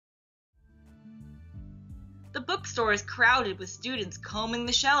The bookstore is crowded with students combing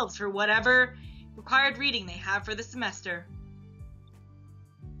the shelves for whatever required reading they have for the semester.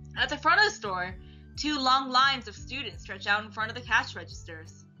 At the front of the store, 2 long lines of students stretch out in front of the cash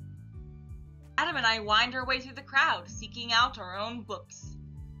registers. Adam and I wind our way through the crowd, seeking out our own books.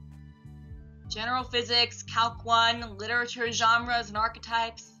 General physics, Calc 1, literature genres and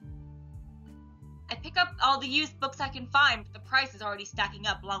archetypes. I pick up all the used books I can find, but the price is already stacking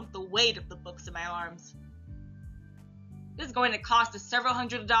up along with the weight of the books in my arms. This is going to cost us several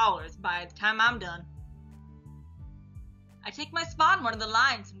 $100s by the time I'm done. I take my spot in one of the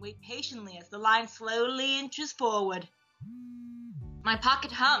lines and wait patiently as the line slowly inches forward. My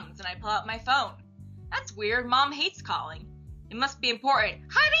pocket hums and I pull out my phone. That's weird, Mom hates calling. It must be important.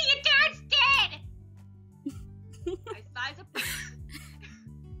 Honey, your dad's dead!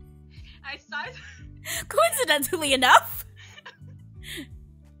 I size up. Coincidentally enough.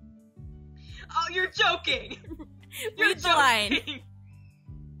 Oh, you're joking. Read the line.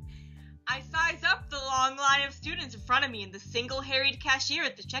 I size up the long line of students in front of me and the single-harried cashier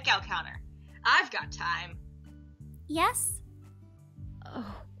at the checkout counter. I've got time. Yes?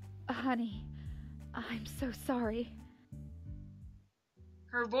 Oh, honey, I'm so sorry.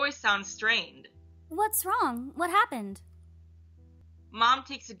 Her voice sounds strained. What's wrong? What happened? Mom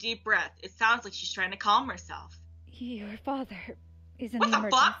takes a deep breath. It sounds like she's trying to calm herself. Your father is in What the the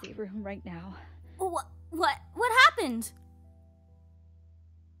emergency room right now. What happened?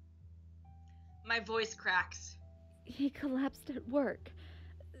 My voice cracks. He collapsed at work.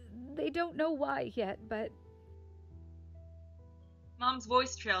 They don't know why yet, but... Mom's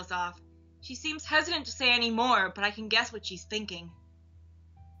voice trails off. She seems hesitant to say any more, but I can guess what she's thinking.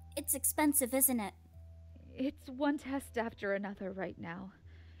 It's expensive, isn't it? It's one test after another right now.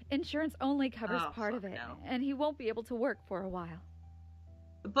 Insurance only covers part of it, no. and he won't be able to work for a while.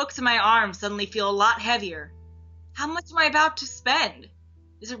 The books in my arms suddenly feel a lot heavier. How much am I about to spend?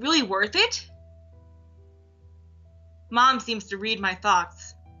 Is it really worth it? Mom seems to read my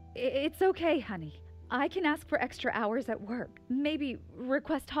thoughts. It's okay, honey. I can ask for extra hours at work. Maybe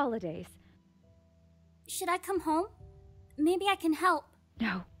request holidays. Should I come home? Maybe I can help.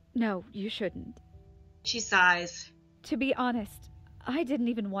 No, you shouldn't. She sighs. To be honest, I didn't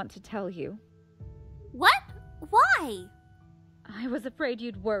even want to tell you. What? Why? I was afraid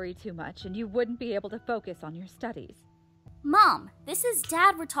you'd worry too much and you wouldn't be able to focus on your studies. Mom, this is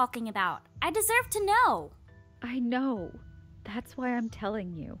Dad we're talking about. I deserve to know. I know. That's why I'm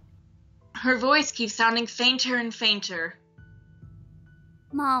telling you. Her voice keeps sounding fainter and fainter.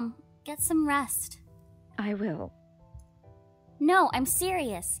 Mom, get some rest. I will. No, I'm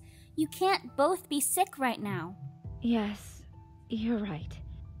serious. You can't both be sick right now. Yes, you're right.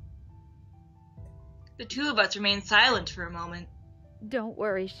 The two of us remain silent for a moment. Don't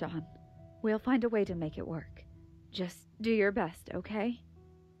worry, Sean. We'll find a way to make it work. Just do your best, okay?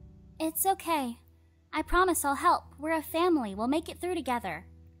 It's okay. I promise I'll help. We're a family. We'll make it through together.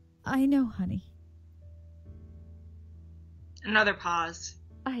 I know, honey. Another pause.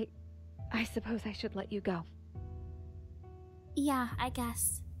 I suppose I should let you go. Yeah, I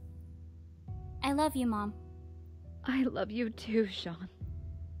guess. I love you, Mom. I love you too, Sean.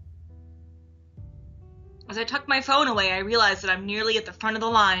 As I tuck my phone away, I realize that I'm nearly at the front of the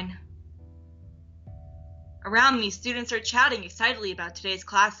line. Around me, students are chatting excitedly about today's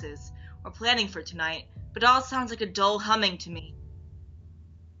classes, or planning for tonight, but it all sounds like a dull humming to me.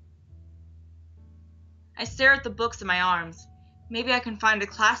 I stare at the books in my arms. Maybe I can find a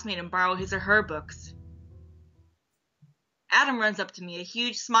classmate and borrow his or her books. Adam runs up to me, a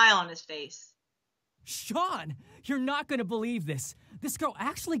huge smile on his face. Sean, you're not gonna believe this. This girl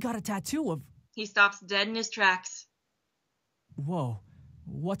actually got a tattoo of... He stops dead in his tracks. Whoa,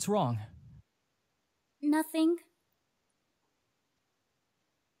 what's wrong? Nothing.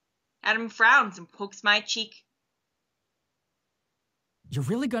 Adam frowns and pokes my cheek. You're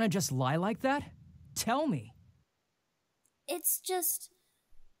really gonna just lie like that? Tell me. It's just...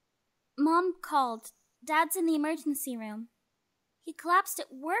 Mom called. Dad's in the emergency room. He collapsed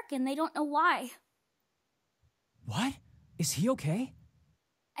at work and they don't know why. What? Is he okay?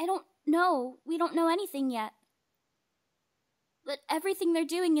 I don't know. We don't know anything yet. But everything they're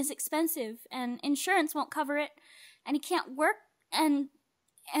doing is expensive, and insurance won't cover it, and he can't work, and...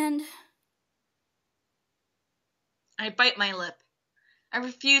 I bite my lip. I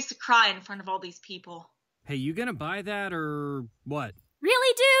refuse to cry in front of all these people. Hey, you gonna buy that, or what?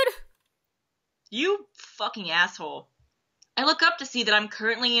 Really, dude? You fucking asshole. I look up to see that I'm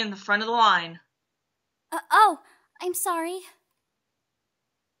currently in the front of the line. Oh, I'm sorry.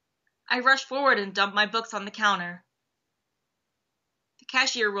 I rush forward and dump my books on the counter. The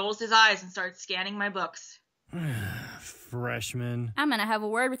cashier rolls his eyes and starts scanning my books. Freshman. I'm gonna have a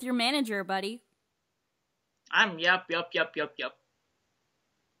word with your manager, buddy. Yup.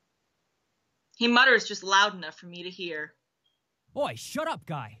 He mutters just loud enough for me to hear. Oi, shut up,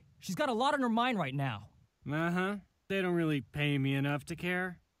 guy. She's got a lot on her mind right now. Uh-huh. They don't really pay me enough to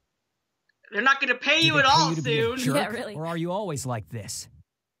care. They're not gonna pay you Do they at pay all you to be a soon. jerk, Yeah, really. Or are you always like this?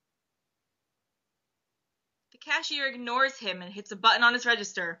 The cashier ignores him and hits a button on his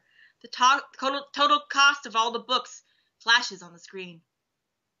register. The total cost of all the books flashes on the screen.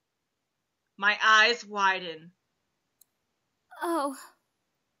 My eyes widen. Oh,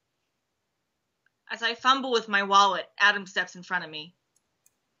 As I fumble with my wallet, Adam steps in front of me.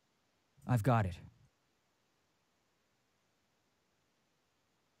 I've got it.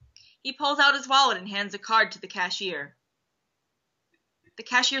 He pulls out his wallet and hands a card to the cashier. The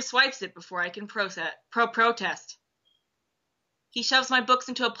cashier swipes it before I can protest. He shoves my books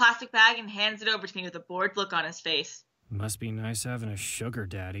into a plastic bag and hands it over to me with a bored look on his face. Must be nice having a sugar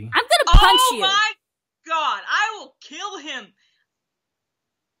daddy. I'm gonna punch Oh you! my god, I will kill him!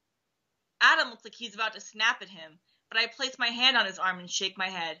 Adam looks like he's about to snap at him, but I place my hand on his arm and shake my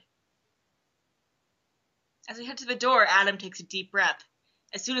head. As we head to the door, Adam takes a deep breath.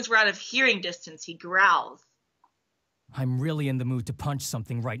 As soon as we're out of hearing distance, he growls. I'm really in the mood to punch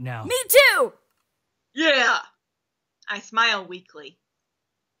something right now. Me too! Yeah! I smile weakly.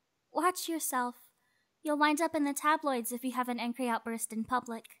 Watch yourself. You'll wind up in the tabloids if you have an angry outburst in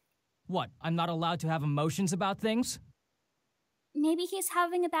public. What, I'm not allowed to have emotions about things? Maybe he's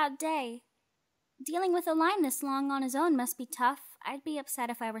having a bad day. Dealing with a line this long on his own must be tough. I'd be upset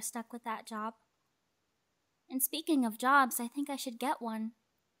if I were stuck with that job. And speaking of jobs, I think I should get one.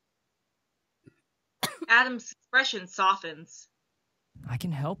 Adam's expression softens. I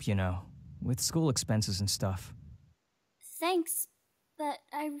can help, with school expenses and stuff. Thanks, but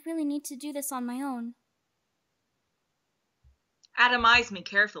I really need to do this on my own. Adam eyes me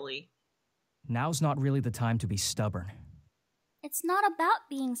carefully. Now's not really the time to be stubborn. It's not about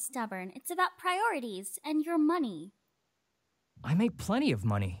being stubborn. It's about priorities and your money. I make plenty of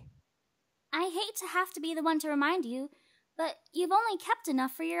money. I hate to have to be the one to remind you, but you've only kept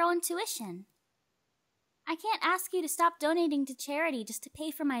enough for your own tuition. I can't ask you to stop donating to charity just to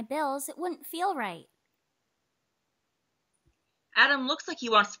pay for my bills. It wouldn't feel right. Adam looks like he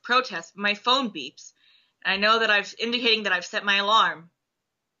wants to protest, but my phone beeps, and I know that indicating that I've set my alarm.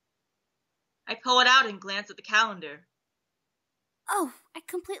 I pull it out and glance at the calendar. Oh, I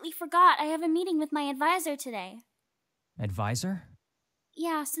completely forgot. I have a meeting with my advisor today. Advisor?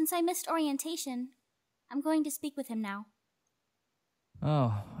 Yeah, since I missed orientation, I'm going to speak with him now.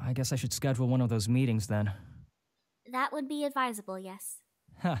 Oh, I guess I should schedule one of those meetings then. That would be advisable, yes.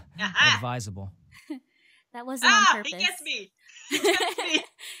 Ha, Aha! advisable. That wasn't on purpose. He gets me! He gets me!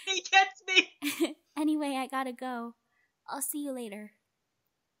 He gets me! Anyway, I gotta go. I'll see you later.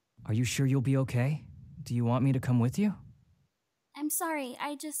 Are you sure you'll be okay? Do you want me to come with you? I'm sorry,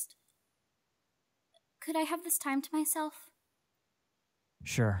 Could I have this time to myself?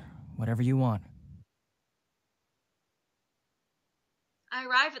 Sure, whatever you want. I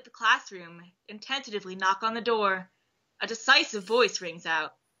arrive at the classroom and tentatively knock on the door. A decisive voice rings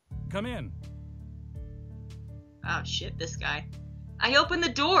out. Come in. Oh shit, this guy. I open the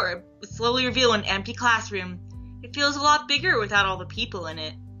door, slowly reveal an empty classroom. It feels a lot bigger without all the people in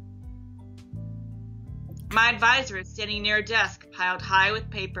it. My advisor is standing near a desk piled high with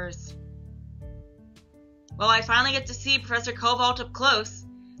papers. Well, I finally get to see Professor Cobalt up close.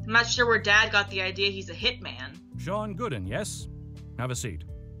 I'm not sure where Dad got the idea he's a hitman. Sean Gooden, yes? Have a seat.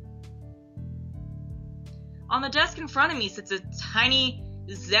 On the desk in front of me sits a tiny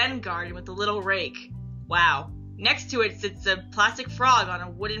Zen garden with a little rake. Wow. Next to it sits a plastic frog on a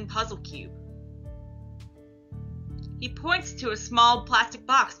wooden puzzle cube. He points to a small plastic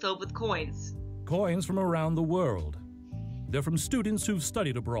box filled with coins. Coins from around the world. They're from students who've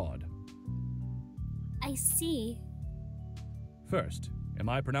studied abroad. I see. First, am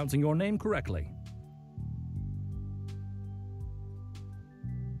I pronouncing your name correctly?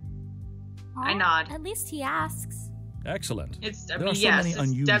 I nod. At least he asks. Excellent. There are so yes, many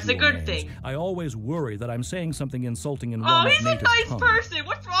unusual that's a good names. thing. I always worry that I'm saying something insulting in Oh, one's he's a native nice tongue. person.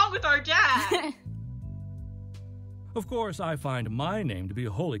 What's wrong with our dad? Of course, I find my name to be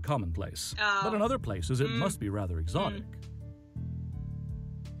wholly commonplace. Oh. But in other places, it must be rather exotic.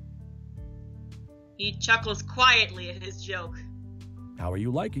 He chuckles quietly at his joke. How are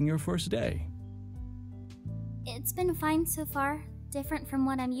you liking your first day? It's been fine so far. Different from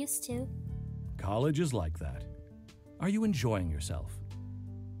what I'm used to. College is like that. Are you enjoying yourself?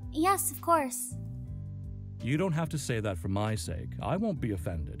 Yes, of course. You don't have to say that for my sake. I won't be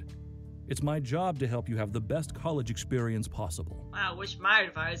offended. It's my job to help you have the best college experience possible. Wow, wish my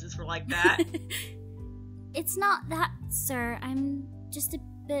advisors were like that. It's not that, sir. I'm just a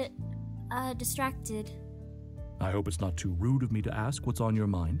bit, distracted. I hope it's not too rude of me to ask what's on your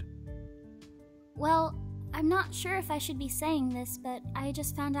mind. Well, I'm not sure if I should be saying this, but I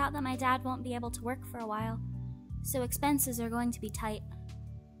just found out that my dad won't be able to work for a while, so expenses are going to be tight.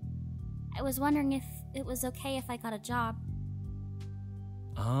 I was wondering if it was okay if I got a job.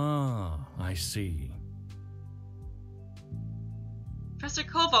 Ah, I see. Professor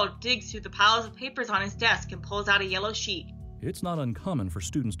Koval digs through the piles of papers on his desk and pulls out a yellow sheet. It's not uncommon for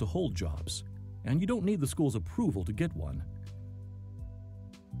students to hold jobs, and you don't need the school's approval to get one.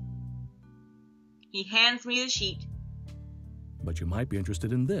 He hands me the sheet. But you might be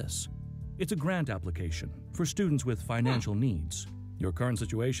interested in this. It's a grant application for students with financial needs. Your current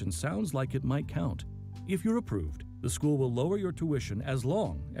situation sounds like it might count. If you're approved, the school will lower your tuition as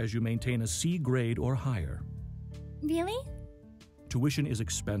long as you maintain a C grade or higher. Really? Tuition is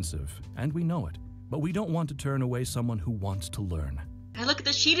expensive, and we know it, but we don't want to turn away someone who wants to learn. I look at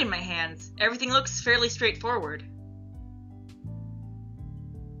the sheet in my hands. Everything looks fairly straightforward.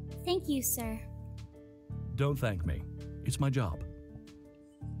 Thank you, sir. Don't thank me. It's my job.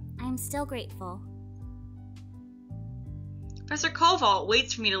 I'm still grateful. Professor Koval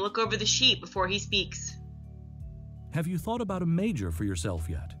waits for me to look over the sheet before he speaks. Have you thought about a major for yourself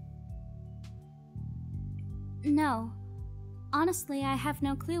yet? No. Honestly, I have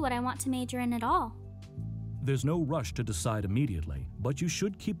no clue what I want to major in at all. There's no rush to decide immediately, but you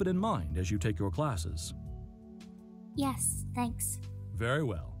should keep it in mind as you take your classes. Yes, thanks. Very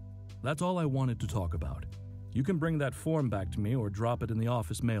well. That's all I wanted to talk about. You can bring that form back to me or drop it in the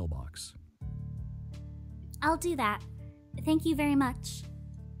office mailbox. I'll do that. Thank you very much.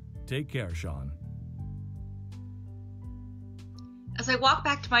 Take care, Sean. As I walk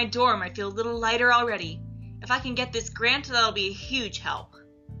back to my dorm, I feel a little lighter already. If I can get this grant, that'll be a huge help.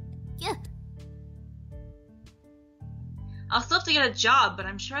 Yeah. I'll still have to get a job, but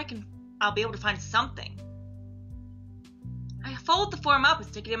I'm sure I'll be able to find something. I fold the form up and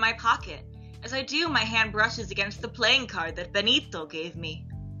stick it in my pocket. As I do, my hand brushes against the playing card that Benito gave me.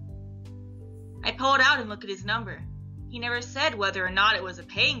 I pull it out and look at his number. He never said whether or not it was a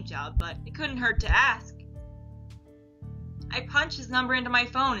paying job, but it couldn't hurt to ask. I punch his number into my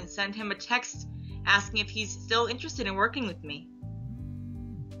phone and send him a text asking if he's still interested in working with me.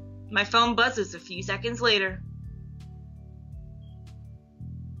 My phone buzzes a few seconds later.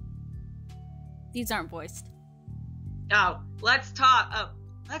 These aren't voiced. Oh, let's talk.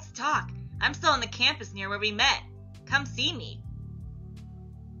 I'm still on the campus near where we met. Come see me.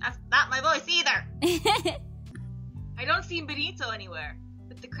 That's not my voice either. I don't see Benito anywhere,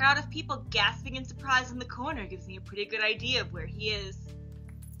 but the crowd of people gasping in surprise in the corner gives me a pretty good idea of where he is.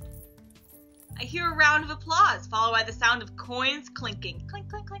 I hear a round of applause, followed by the sound of coins clinking. Clink,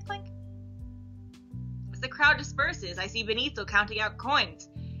 clink, clink, clink. As the crowd disperses, I see Benito counting out coins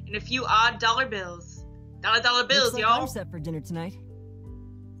and a few odd dollar bills. Dollar bills, Looks like y'all. I'm set for dinner tonight.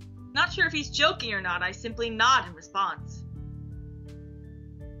 Not sure if he's joking or not, I simply nod in response.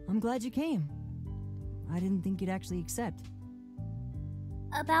 I'm glad you came. I didn't think you'd actually accept.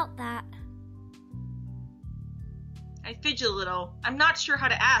 About that. I fidget a little. I'm not sure how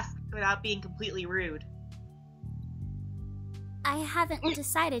to ask without being completely rude. I haven't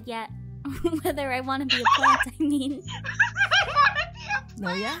decided yet whether I want to be a plant, I mean.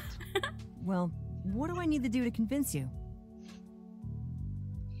 Oh, yeah? Well, what do I need to do to convince you?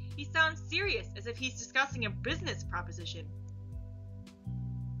 He sounds serious, as if he's discussing a business proposition.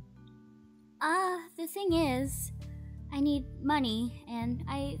 The thing is, I need money, and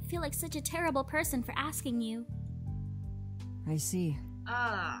I feel like such a terrible person for asking you. I see.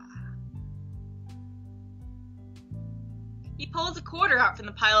 He pulls a quarter out from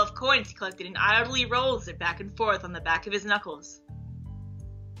the pile of coins he collected and idly rolls it back and forth on the back of his knuckles.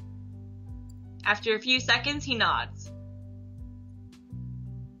 After a few seconds, he nods.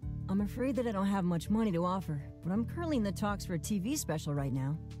 I'm afraid that I don't have much money to offer, but I'm currently in the talks for a TV special right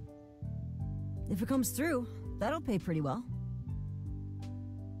now. If it comes through, that'll pay pretty well.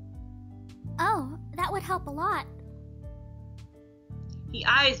 Oh, that would help a lot. He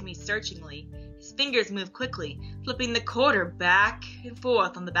eyes me searchingly. His fingers move quickly, flipping the quarter back and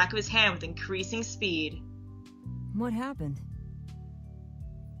forth on the back of his hand with increasing speed. What happened?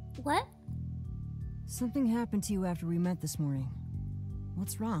 What? Something happened to you after we met this morning.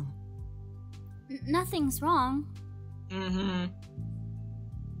 What's wrong? Nothing's wrong.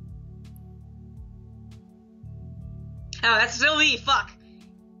 Oh, that's still me, fuck.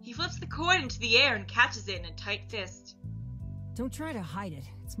 He flips the coin into the air and catches it in a tight fist. Don't try to hide it.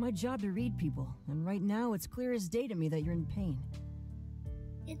 It's my job to read people, and right now it's clear as day to me that you're in pain.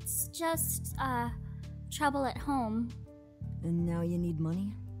 It's just, trouble at home. And now you need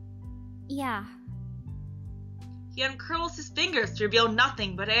money? Yeah. He uncurls his fingers to reveal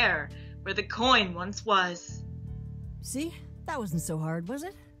nothing but air, where the coin once was. See? That wasn't so hard, was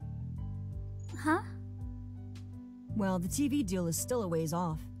it? Huh? Well, the TV deal is still a ways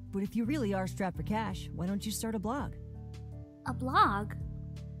off, but if you really are strapped for cash, why don't you start a blog? A blog?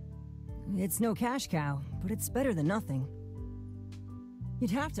 It's no cash cow, but it's better than nothing.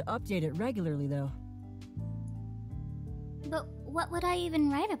 You'd have to update it regularly, though. But what would I even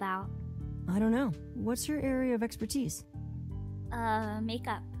write about? I don't know. What's your area of expertise?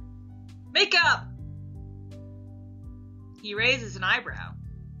 Makeup. Makeup! He raises an eyebrow.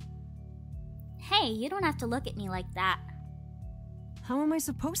 Hey, you don't have to look at me like that. How am I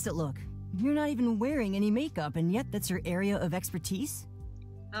supposed to look? You're not even wearing any makeup, and yet that's your area of expertise?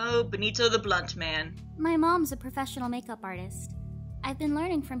 Oh, Benito the Blunt Man. My mom's a professional makeup artist. I've been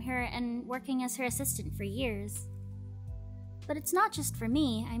learning from her and working as her assistant for years. But it's not just for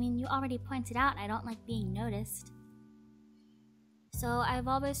me. I mean, you already pointed out I don't like being noticed. So I've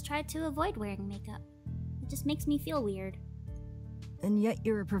always tried to avoid wearing makeup. It just makes me feel weird. And yet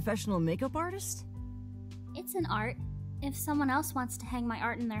you're a professional makeup artist? It's an art. If someone else wants to hang my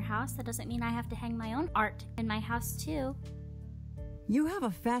art in their house, that doesn't mean I have to hang my own art in my house too. You have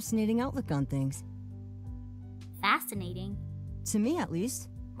a fascinating outlook on things. Fascinating. To me, at least.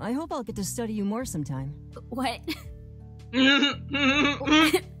 I hope I'll get to study you more sometime. What?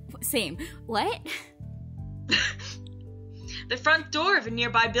 Same. What? The front door of a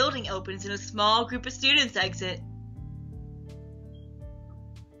nearby building opens and a small group of students exit.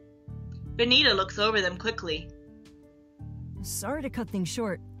 Benito looks over them quickly. Sorry to cut things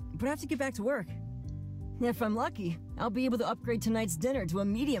short, but I have to get back to work. If I'm lucky, I'll be able to upgrade tonight's dinner to a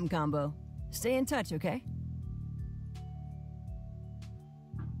medium combo. Stay in touch, okay?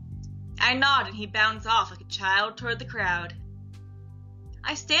 I nod and he bounds off like a child toward the crowd.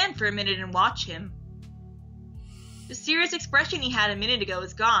 I stand for a minute and watch him. The serious expression he had a minute ago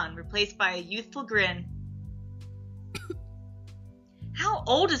is gone, replaced by a youthful grin. How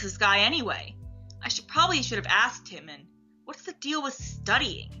old is this guy anyway? I should have asked him, and what's the deal with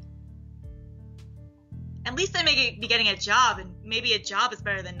studying? At least I may be getting a job, and maybe a job is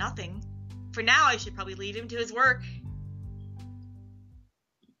better than nothing. For now, I should probably leave him to his work.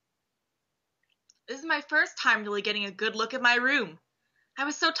 This is my first time really getting a good look at my room. I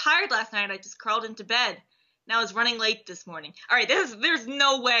was so tired last night I just crawled into bed. And I was running late this morning. Alright, there's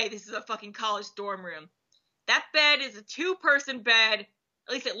no way this is a fucking college dorm room. That bed is a 2-person bed.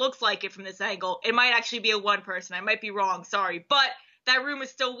 At least it looks like it from this angle. It might actually be a 1-person. I might be wrong, sorry. But that room is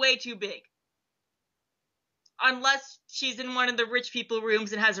still way too big. Unless she's in one of the rich people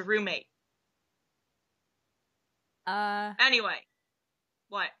rooms and has a roommate. Anyway.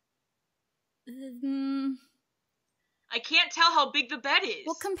 What? I can't tell how big the bed is.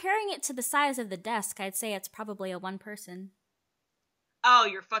 Well, comparing it to the size of the desk, I'd say it's probably a 1-person. Oh,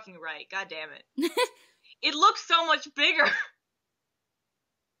 you're fucking right. God damn it. It looks so much bigger.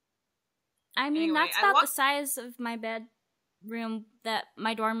 I mean, Anyway, that's about the size of my bedroom,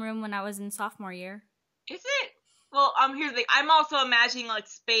 my dorm room when I was in sophomore year. Is it? Well, here's the thing. I'm also imagining, like,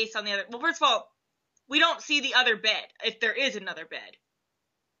 space on the other... Well, first of all, we don't see the other bed, if there is another bed.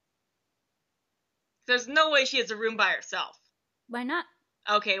 There's no way she has a room by herself. Why not?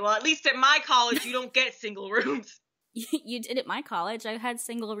 Okay, well, at least at my college, you don't get single rooms. You did at my college. I had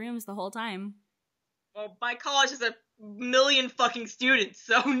single rooms the whole time. Well, my college has 1 million fucking students,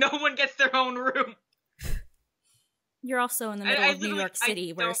 so no one gets their own room. You're also in the middle of New York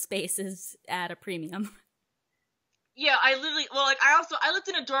City, where space is at a premium. Yeah, I lived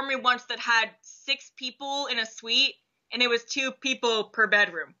in a dorm room once that had 6 people in a suite, and it was 2 people per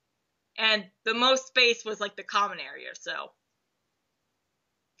bedroom. And the most space was, like, the common area, so.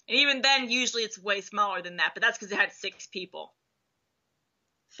 And even then, usually it's way smaller than that, but that's because it had 6 people.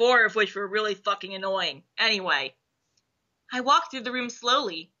 4 of which were really fucking annoying. Anyway, I walked through the room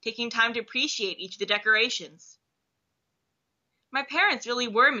slowly, taking time to appreciate each of the decorations. My parents really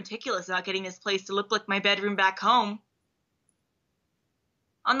were meticulous about getting this place to look like my bedroom back home.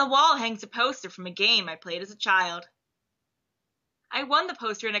 On the wall hangs a poster from a game I played as a child. I won the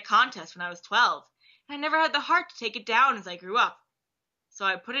poster in a contest when I was 12, and I never had the heart to take it down as I grew up. So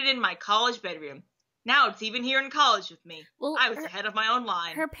I put it in my college bedroom. Now it's even here in college with me. Well, I was ahead of my own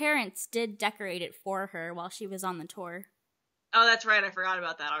line. Her parents did decorate it for her while she was on the tour. Oh, that's right, I forgot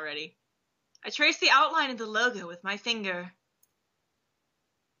about that already. I traced the outline of the logo with my finger.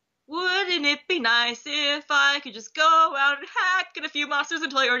 Wouldn't it be nice if I could just go out and hack at a few monsters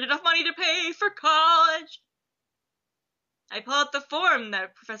until I earned enough money to pay for college? I pull out the form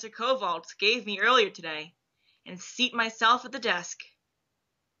that Professor Kovalds gave me earlier today and seat myself at the desk.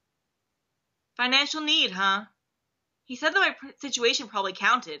 Financial need, huh? He said that my situation probably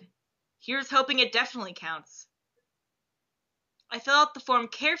counted. Here's hoping it definitely counts. I fill out the form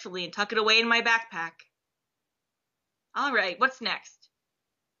carefully and tuck it away in my backpack. All right, what's next?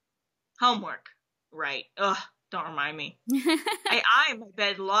 Homework. Right. Ugh, don't remind me. I eye my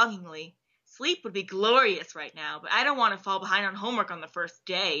bed longingly. Sleep would be glorious right now, but I don't want to fall behind on homework on the first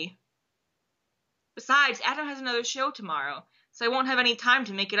day. Besides, Adam has another show tomorrow, so I won't have any time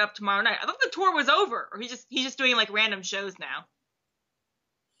to make it up tomorrow night. I thought the tour was over, or he's just doing like random shows now.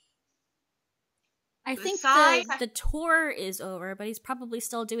 I think the tour is over, but he's probably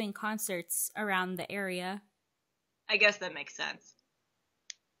still doing concerts around the area. I guess that makes sense.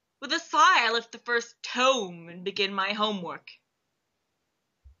 With a sigh, I lift the first tome and begin my homework.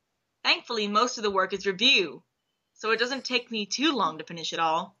 Thankfully, most of the work is review, so it doesn't take me too long to finish it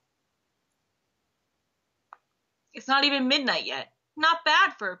all. It's not even midnight yet. Not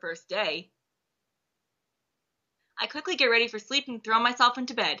bad for a first day. I quickly get ready for sleep and throw myself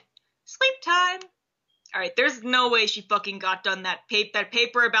into bed. Sleep time! Alright, there's no way she fucking got done that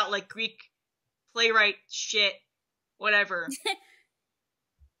paper about, like, Greek playwright shit. Whatever.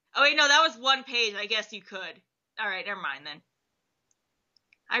 Oh, wait, no, that was one page. I guess you could. Alright, never mind then.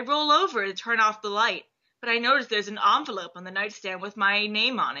 I roll over to turn off the light, but I notice there's an envelope on the nightstand with my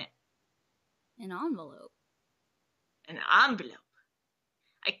name on it. An envelope? An envelope.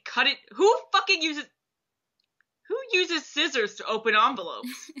 I cut it. Who uses scissors to open envelopes?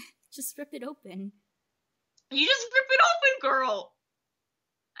 Just rip it open. You just rip it open, girl!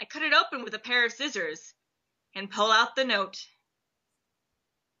 I cut it open with a pair of scissors and pull out the note.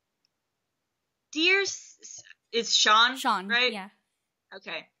 Dear, is Sean? Sean, right? Yeah.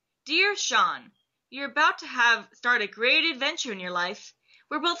 Okay. Dear Sean, you're about to start a great adventure in your life.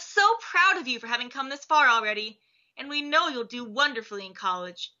 We're both so proud of you for having come this far already, and we know you'll do wonderfully in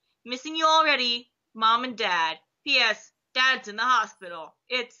college. Missing you already, Mom and Dad. P.S. Dad's in the hospital.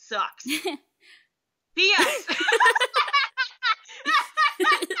 It sucks. P.S.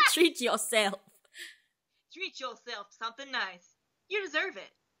 Treat yourself. Treat yourself to something nice. You deserve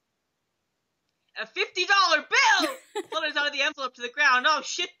it. A $50 bill flutters out of the envelope to the ground. Oh,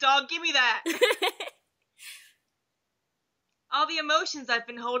 shit, dog, give me that. All the emotions I've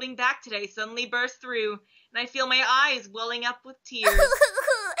been holding back today suddenly burst through, and I feel my eyes welling up with tears.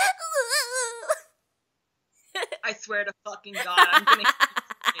 I swear to fucking God, I'm gonna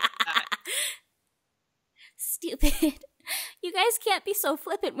that. Stupid. You guys can't be so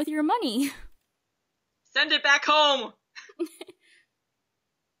flippant with your money. Send it back home.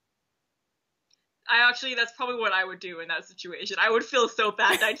 That's probably what I would do in that situation. I would feel so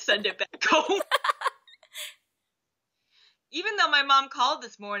bad I'd send it back home. Even though my mom called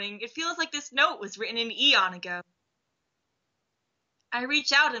this morning, it feels like this note was written an eon ago. I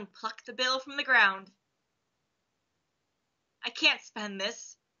reach out and pluck the bill from the ground. I can't spend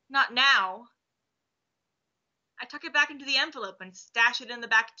this. Not now. I tuck it back into the envelope and stash it in the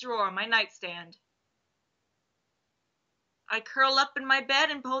back drawer of my nightstand. I curl up in my bed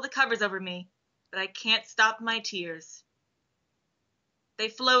and pull the covers over me, but I can't stop my tears. They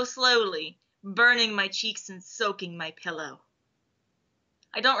flow slowly, burning my cheeks and soaking my pillow.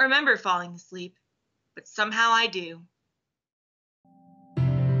 I don't remember falling asleep, but somehow I do.